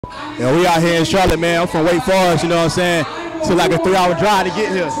Yeah, we out here in Charlotte, man. I'm from Wake Forest, you know what I'm saying? Took like a 3-hour drive to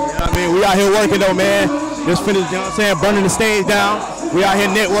get here. You know what I mean? We out here working though, man. Just finished, you know what I'm saying, burning the stage down. We out here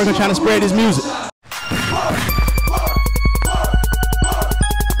networking, trying to spread this music.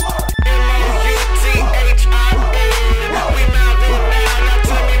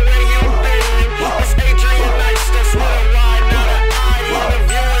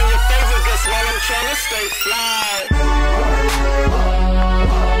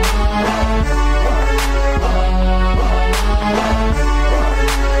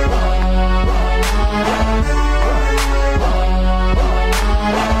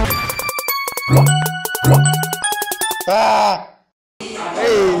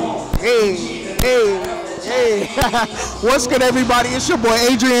 Hey. What's good, everybody? It's your boy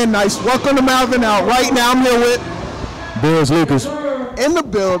Adrian Nice. Welcome to Mouthin Out. Right now, I'm here with Billz Lucas in the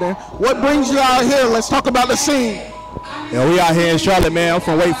building. What brings you out here? Let's talk about the scene. Yeah, we out here in Charlotte, man. I'm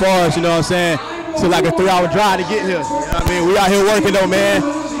from Wake Forest, you know what I'm saying? Took like a 3-hour drive to get here. You know what I mean? We out here working though, man.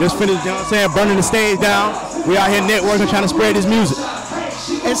 Just finished, you know what I'm saying, burning the stage down. We out here networking, trying to spread this music.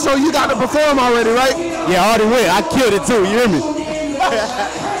 And so you got to perform already, right? Yeah, I already went. I killed it too, you hear me?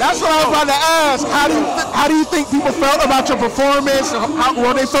 That's what I was about to ask. How do you think people felt about your performance?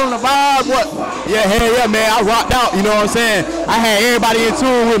 Were they feeling the vibe? What? Yeah, hell yeah, man. I rocked out, you know what I'm saying? I had everybody in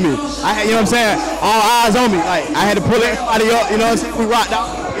tune with me. I had, you know what I'm saying, all eyes on me. Like, I had to pull everybody up, you know what I'm saying? We rocked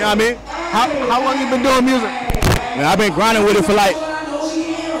out, you know what I mean? How long you been doing music? Man, I've been grinding with it for like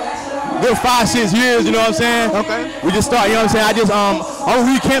good 5-6 years, you know what I'm saying? Okay. We just started, you know what I'm saying? I just, I'm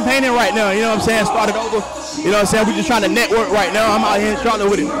re-campaigning right now, you know what I'm saying? Started over, you know what I'm saying? We just trying to network right now. I'm out here in Charlotte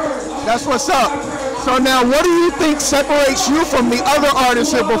with it. That's what's up. So now, what do you think separates you from the other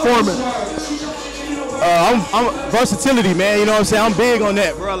artists here performing? I'm versatility, man, you know what I'm saying? I'm big on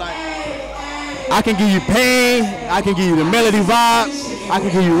that, bro. Like, I can give you pain, I can give you the melody vibe, I can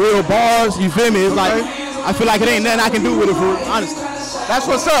give you real bars, you feel me? It's like, I feel like it ain't nothing I can do with it, for real, honestly. That's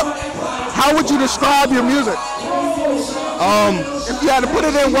what's up. How would you describe your music? If you had to put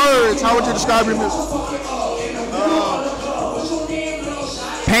it in words, how would you describe your music?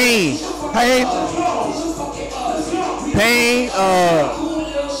 Pain.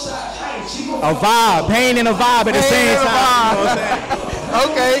 A vibe. Pain and a vibe at the same time. You know what I'm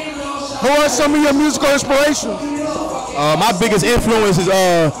saying? Okay. Who are some of your musical inspirations? My biggest influence is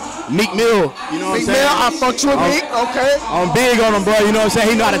Meek Mill. You know what I'm saying? Meek Mill, I fucked with Meek. Okay. I'm big on him, bro. You know what I'm saying?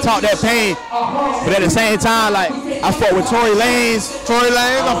 He know how to talk that pain. But at the same time, like, I fuck with Tory Lanez.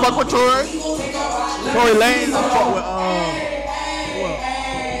 I fuck with Tory. Tory Lanez, I fuck with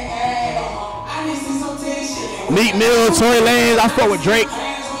Meek Mill, Tory Lanez. I fuck with Drake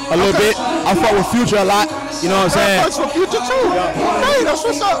a little bit. I fuck with Future a lot. You know what I'm saying? I fuck with Future too. Okay, that's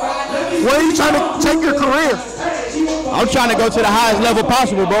what's up. Where are you trying to take your career? I'm trying to go to the highest level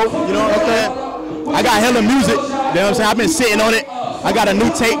possible, bro. You know what I'm saying? I got hella music. You know what I'm saying? I've been sitting on it. I got a new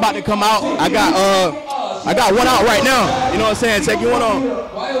tape about to come out. I got one out right now. You know what I'm saying? Take you one on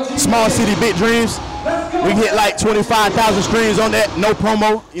Small City Big Dreams. We hit like 25,000 streams on that. No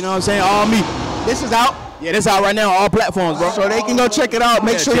promo. You know what I'm saying? All me. This is out? Yeah, this out right now on all platforms, bro. So they can go check it out.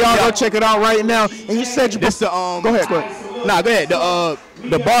 Make sure y'all go check it out right now. And you said you. This the Go ahead. Nah, go ahead.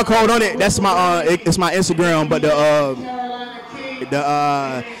 The barcode on it. That's my it's my Instagram, but the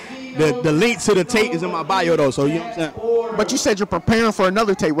link to the tape is in my bio though. So you know what I'm saying. But you said you're preparing for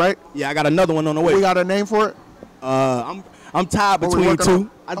another tape, right? Yeah, I got another one on the way. We got a name for it? I'm tied between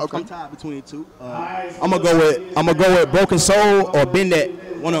two. I'm tied between two. I'm gonna go with Broken Soul or Bend That.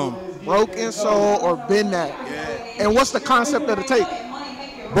 One of them. Broken Soul or Bend That. Yeah. And what's the concept of the tape?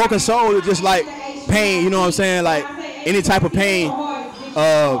 Broken Soul is just like pain, you know what I'm saying? Like any type of pain,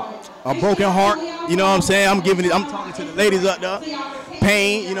 a broken heart, you know what I'm saying? I'm talking to the ladies up there.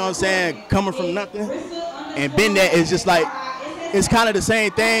 Pain, you know what I'm saying? Coming from nothing. And Bend That is just like, it's kind of the same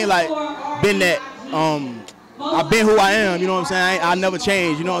thing. Like Bend That, I've been who I am, you know what I'm saying? I never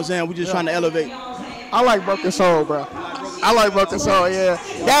change, you know what I'm saying? We just trying to elevate. I like Broken Soul, bro. I like Broken Soul, yeah.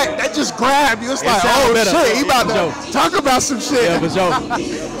 That just grabbed you. It's like, oh shit, he about to talk about some shit. Yeah, for sure.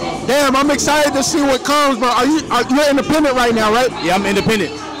 Damn, I'm excited to see what comes, bro. You're independent right now, right? Yeah, I'm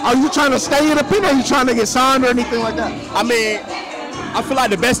independent. Are you trying to stay independent, or are you trying to get signed or anything like that? I mean, I feel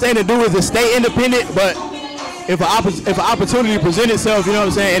like the best thing to do is to stay independent, but if an opportunity presents itself, you know what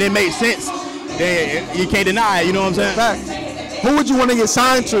I'm saying, and it makes sense, then you can't deny it, you know what I'm saying? Fact. Who would you want to get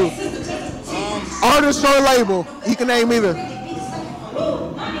signed to? Artist or label? You can name either.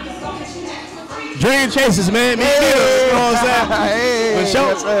 Dream Chasers, man. Me, hey, you know what I'm saying? Hey, for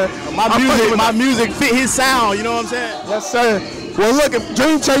sure. Yes, my music fit his sound, you know what I'm saying? Yes, sir. Well, look, if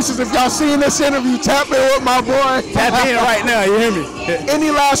Dream Chasers, if y'all seen this interview, tap in with my boy. Tap in right now, you hear me? Any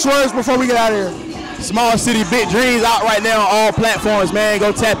last words before we get out of here? Small City Big Dreams out right now on all platforms, man.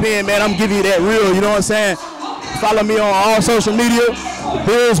 Go tap in, man. I'm giving you that real, you know what I'm saying? Follow me on all social media,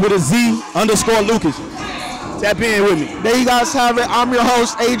 Billz with a Z_Lucas. Tap in with me. There you guys have it. I'm your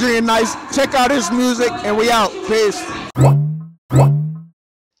host, Adrian Nice. Check out his music, and we out. Peace.